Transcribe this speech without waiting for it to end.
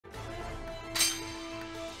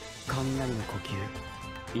雷の呼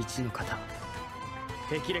吸一の型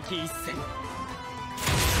霹靂一閃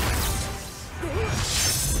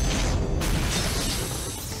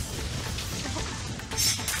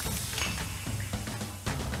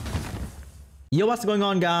Yo, what's going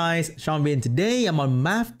on, guys? SeanB, and today I'm on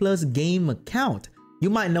MathPlusGames account. You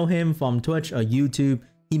might know him from Twitch or YouTube.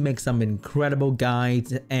 He makes some incredible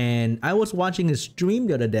guides, and I was watching his stream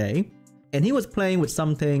the other day, and he was playing with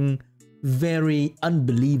something very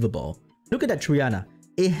unbelievable. Look at that Triana.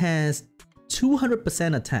 It has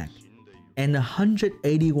 200% attack and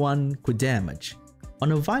 181 crit damage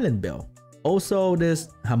on a violent build. Also, this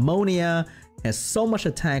Harmonia has so much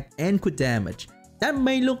attack and crit damage. That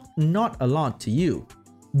may look not a lot to you,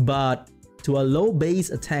 but to a low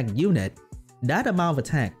base attack unit, that amount of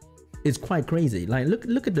attack is quite crazy. Like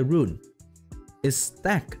look at the rune. It's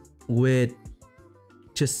stacked with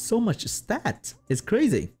just so much stats. It's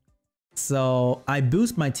crazy. So I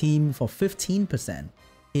boost my team for 15%,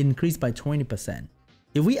 increased by 20%.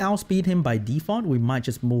 If we outspeed him by default, we might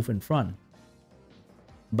just move in front.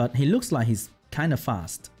 But he looks like he's kind of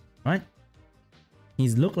fast, right?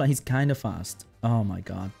 He's look like he's kind of fast. Oh my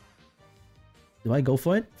god. Do I go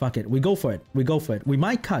for it? Fuck it. We go for it. We go for it. We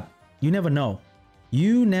might cut. You never know.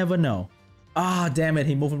 You never know. Ah, damn it.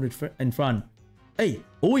 He moved in front. Hey,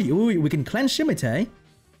 we can cleanse Shimitae.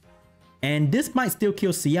 And this might still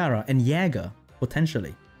kill Ciara and Jäger,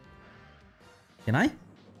 potentially. Can I?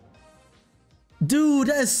 Dude,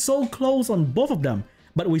 that is so close on both of them.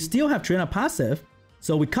 But we still have Triana passive.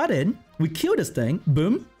 So we cut in. We kill this thing.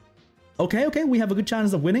 Boom. Okay, we have a good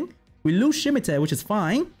chance of winning. We lose Shimitae, which is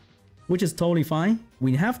fine. Which is totally fine.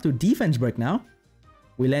 We have to defense break now.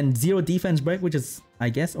 We land 0 defense break, which is, I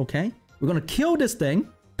guess, okay. We're gonna kill this thing.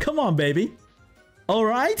 Come on, baby.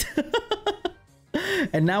 Alright.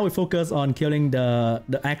 And now we focus on killing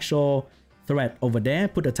the actual threat over there.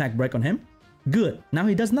 Put attack break on him. Good. Now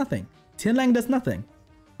he does nothing. Tianlang does nothing.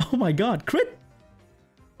 Oh my god. Crit.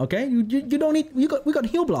 Okay, you don't need... we got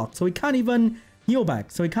heal block, so he can't even... heal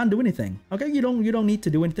back, so he can't do anything. Okay, you don't need to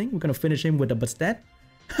do anything. We're gonna finish him with a Bastet.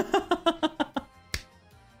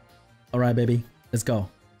 Alright, baby. Let's go.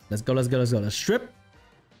 Let's go. Let's strip.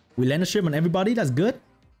 We land a strip on everybody. That's good.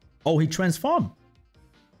 Oh, he transformed.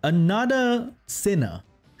 Another sinner.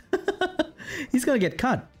 He's gonna get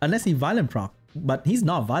cut unless he violent proc. But he's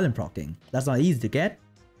not violent procking. That's not easy to get.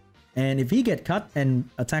 And if he get cut and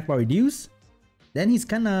attack bar reduce, then he's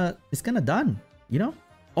kinda done. You know?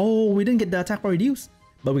 Oh, we didn't get the attack bar reduce,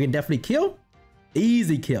 but we can definitely kill.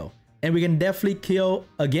 Easy kill. And we can definitely kill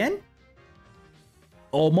again.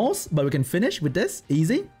 Almost, but we can finish with this.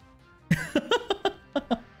 Easy.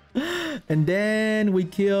 And then we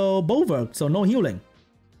kill Bulwark, so no healing.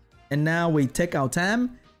 And now we take our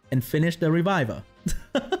time and finish the reviver.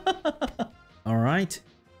 Alright.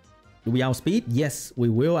 Do we outspeed? Yes, we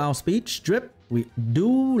will outspeed. Strip. We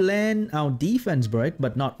do land our defense break,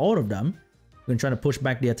 but not all of them. We're gonna try to push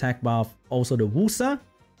back the attack buff, also the Wusa.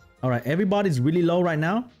 Alright, everybody's really low right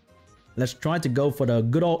now. Let's try to go for the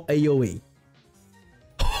good old AoE.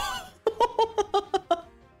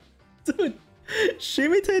 Dude,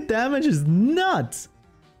 Shimitae damage is nuts.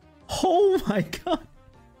 Oh my god.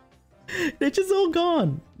 They're just all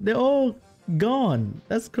gone. They're all gone.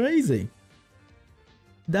 That's crazy.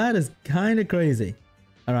 That is kind of crazy.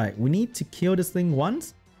 Alright, we need to kill this thing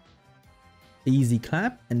once. Easy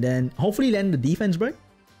clap, and then hopefully land the defense break.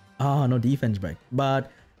 Ah, no defense break.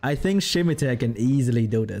 But I think Shimitae can easily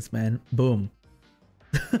do this, man. Boom.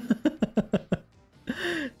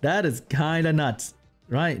 That is kind of nuts.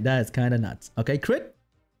 Right? That is kind of nuts. Okay, crit.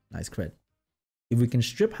 Nice crit. If we can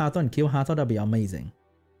strip Hathor and kill Hathor, that'd be amazing.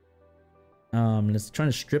 Let's try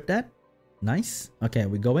to strip that. Nice. Okay,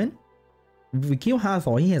 we go in. If we kill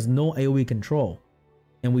Hathor, he has no AoE control.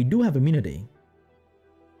 And we do have immunity.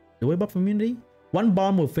 Do we buff immunity? One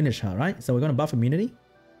bomb will finish her, right? So we're gonna buff immunity.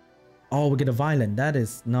 Oh, we get a violent. That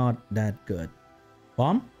is not that good.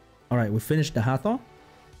 Bomb. Alright, we finished the Hathor.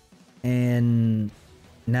 And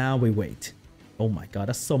now we wait. Oh my god,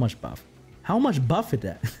 that's so much buff. How much buff is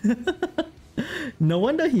that? No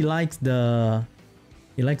wonder he likes the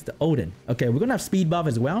Odin. Okay, we're gonna have speed buff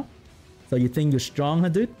as well. So you think you're strong, huh,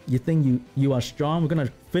 dude? You think you are strong? We're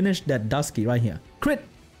gonna finish that Dusky right here. Crit!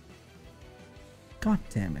 God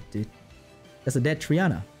damn it, dude. That's a dead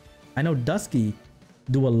Triana. I know Dusky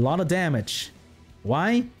do a lot of damage.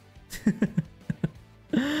 Why?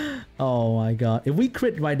 Oh my god. If we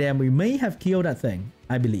crit right there, we may have killed that thing.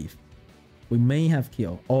 I believe. We may have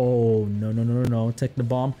killed. Oh, no. Take the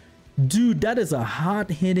bomb. Dude, that is a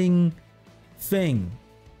hard-hitting thing.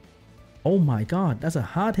 Oh my god, that's a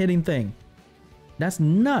hard-hitting thing. That's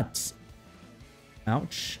nuts.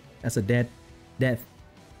 Ouch. That's a dead. That's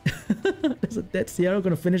a dead Sierra.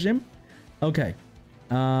 Gonna finish him. Okay.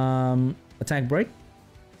 Attack break.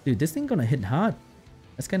 Dude, this thing gonna hit hard.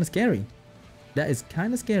 That's kind of scary. That is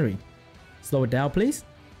kind of scary. Slow it down, please.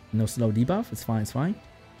 No slow debuff. It's fine. It's fine.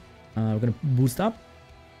 We're gonna boost up.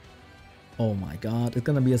 Oh my god. It's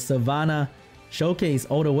gonna be a Savanah showcase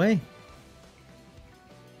all the way.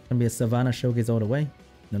 It's gonna be a Savanah showcase all the way.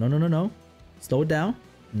 No. Slow it down.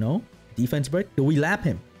 No. Defense break. Do we lap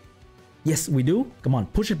him? Yes, we do. Come on.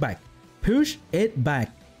 Push it back. Push it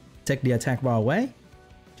back. Take the attack bar away.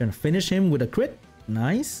 Trying to finish him with a crit.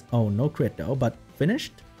 Nice. Oh, no crit though, but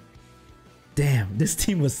finished. Damn, this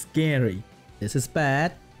team was scary. This is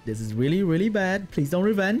bad. This is really, really bad. Please don't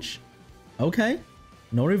revenge. Okay.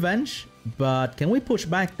 No revenge. But can we push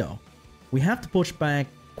back though? We have to push back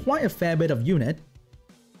quite a fair bit of unit.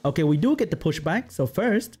 Okay, we do get the pushback. So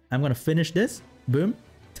first, I'm gonna finish this. Boom.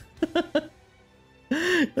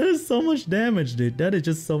 That is so much damage, dude. That is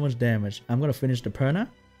just so much damage. I'm gonna finish the Perna.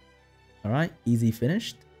 Alright, easy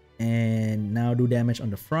finished. And now do damage on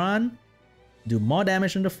the front. Do more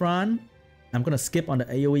damage on the front. I'm gonna skip on the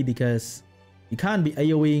AoE because you can't be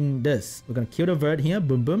AoEing this. We're gonna kill the Vert here.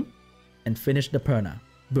 Boom, boom. And finish the Perna.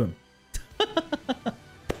 Boom.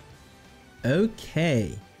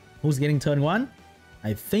 Okay. Who's getting turn 1?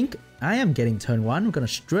 I think I am getting turn 1. We're gonna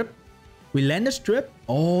strip. We land the strip.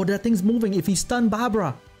 Oh, that thing's moving. If he stun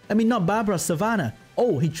Barbara. I mean, not Barbara, Savanah.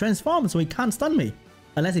 Oh, he transformed, so he can't stun me.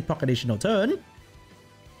 Unless he proc additional turn.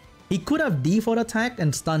 He could have default attack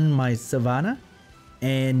and stun my Savanah.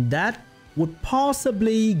 And that would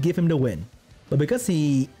possibly give him the win. But because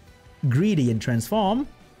he greedy and transform,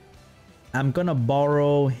 I'm gonna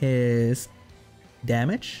borrow his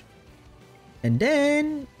damage. And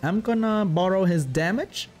then I'm gonna borrow his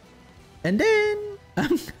damage. And then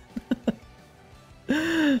I'm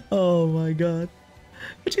oh my god.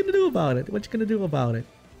 What you gonna do about it? What you gonna do about it?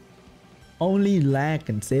 Only lag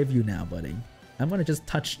can save you now, buddy. I'm gonna just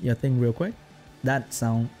touch your thing real quick. That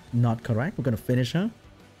sound not correct. We're gonna finish her.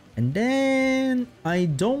 And then I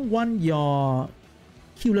don't want your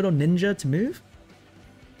cute little ninja to move.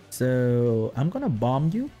 So I'm gonna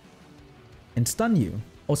bomb you and stun you.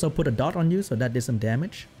 Also put a dot on you so that did some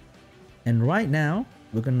damage. And right now,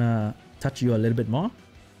 we're gonna touch you a little bit more.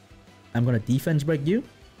 I'm gonna defense break you.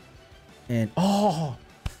 And oh,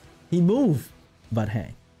 he moved. But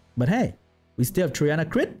hey, we still have Triana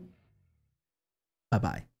crit.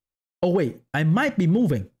 Bye-bye. Oh wait, I might be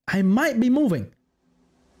moving.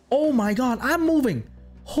 Oh my god, I'm moving.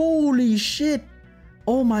 Holy shit.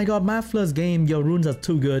 Oh my god, MathPlusGames, your runes are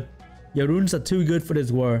too good. Your runes are too good for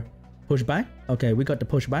this war. Push back. Okay, we got the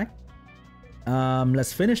pushback.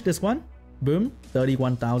 Let's finish this one. Boom,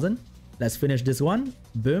 31,000. Let's finish this one.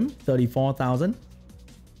 Boom, 34,000.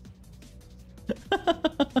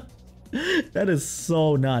 That is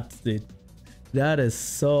so nuts, dude. That is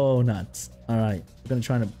so nuts. All right, we're gonna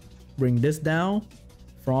try to bring this down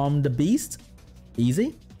from the beast.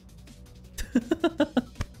 Easy.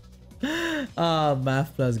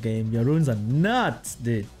 MathPlusGames, your runes are nuts,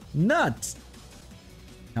 dude. Nuts.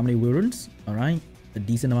 How many wheel runes? All right, a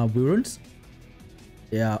decent amount of wheel runes.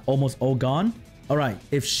 Yeah, almost all gone. All right,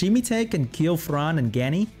 if Shimitae can kill Fran and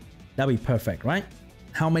Gani, that'd be perfect, right?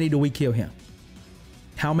 How many do we kill here?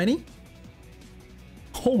 How many?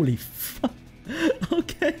 Holy fuck.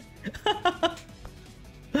 Okay.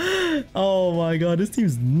 Oh my god, this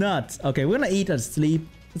team's nuts. Okay, we're gonna eat and sleep.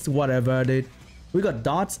 It's whatever, dude. We got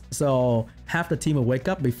dots, so half the team will wake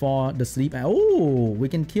up before the sleep. Oh, we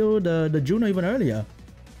can kill the Juno even earlier.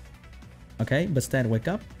 Okay, Bastet wake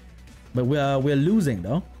up. But we're losing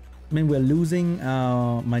though. I mean, we're losing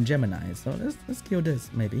my Gemini. So let's kill this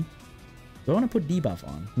maybe. Do I want to put debuff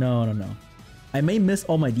on? No. I may miss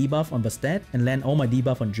all my debuff on Bastet and land all my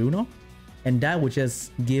debuff on Juno. And that would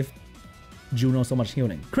just give Juno so much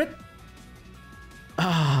healing. Crit!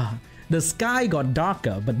 Ah, the sky got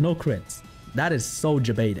darker, but no crits. That is so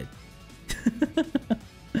debated.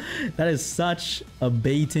 That is such a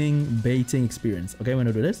baiting experience. Okay, we're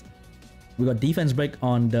gonna do this. We got defense break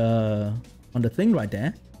on the thing right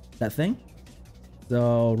there. That thing.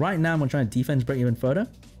 So right now I'm gonna try to defense break even further.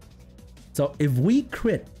 So if we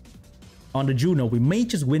crit on the Juno, we may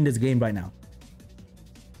just win this game right now.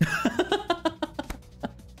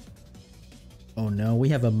 Oh no, we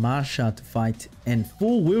have a Marsha to fight and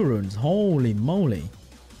full wheel runes. Holy moly.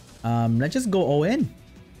 Let's just go all in.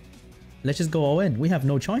 Let's just go all in. We have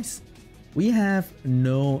no choice. We have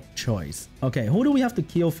no choice. Okay, who do we have to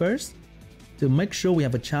kill first to make sure we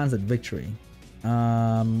have a chance at victory?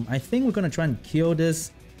 I think we're gonna try and kill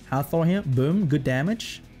this Hathor here. Boom, good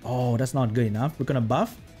damage. Oh, that's not good enough. We're gonna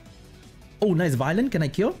buff. Oh, nice violent. Can I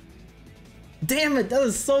kill? Damn it, that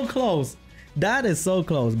is so close. That is so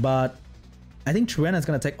close, but I think Triana is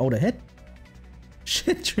gonna take all the hit.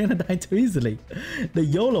 Shit, Triana died too easily. The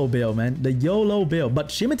YOLO build, man. The YOLO build. But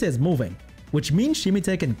Shimitae is moving, which means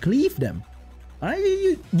Shimitae can cleave them. Alright,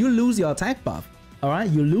 you lose your attack buff.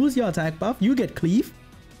 Alright, you lose your attack buff, you get cleave.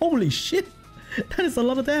 Holy shit. That is a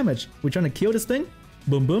lot of damage. We're trying to kill this thing.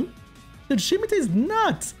 Boom, boom. Dude, Shimitae is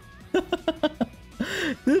nuts.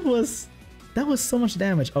 That was so much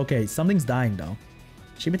damage. Okay, something's dying though.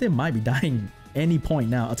 Shimitae might be dying any point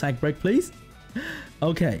now. Attack break, please.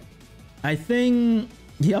 Okay. I think,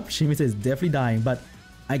 yep, Shimitae is definitely dying, but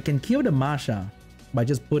I can kill the Masha by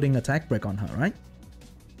just putting attack break on her, right?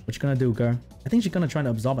 What you gonna do, girl? I think she's gonna try to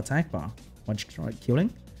absorb attack bar. Watch, try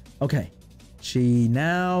killing. Okay. She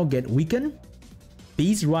now get weakened.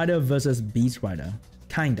 Beast Rider versus Beast Rider.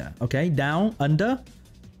 Kinda. Okay, down, under.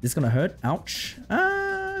 This is gonna hurt. Ouch.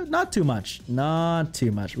 Not too much. Not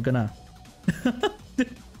too much. We're gonna...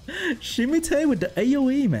 Shimitae with the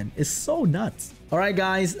AoE, man. It's so nuts. Alright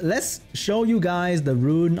guys, let's show you guys the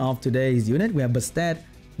rune of today's unit. We have Bastet,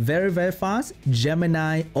 very fast.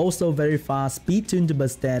 Gemini, also very fast. Speed tuned to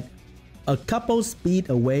Bastet. A couple speed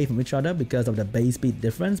away from each other because of the base speed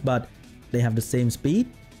difference, but they have the same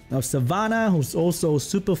speed. We have Savanah, who's also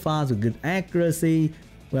super fast with good accuracy.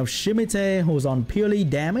 We have Shimitae, who's on purely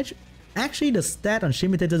damage. Actually, the stat on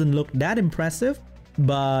Shimitae doesn't look that impressive,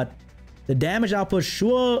 but the damage output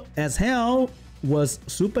sure as hell was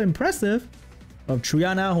super impressive. Of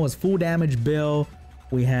Triana, who has full damage build.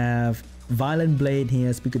 We have Violent Blade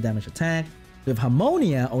here, speed good damage attack. We have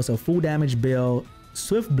Harmonia, also full damage build.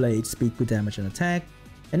 Swift Blade, speed good damage and attack.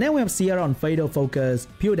 And then we have Sierra on Fatal Focus,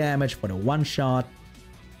 pure damage for the one shot.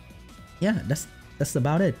 Yeah, that's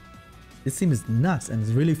about it. This team is nuts and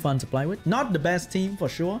it's really fun to play with. Not the best team for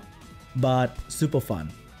sure, but super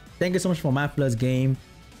fun. Thank you so much for MathPlusGames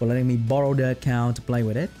for letting me borrow the account to play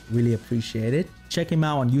with it. Really appreciate it. Check him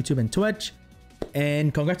out on YouTube and Twitch.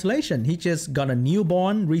 And congratulations, he just got a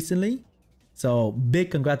newborn recently. So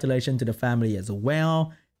big congratulations to the family as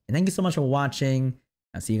well. And thank you so much for watching.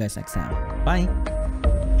 I'll see you guys next time. Bye.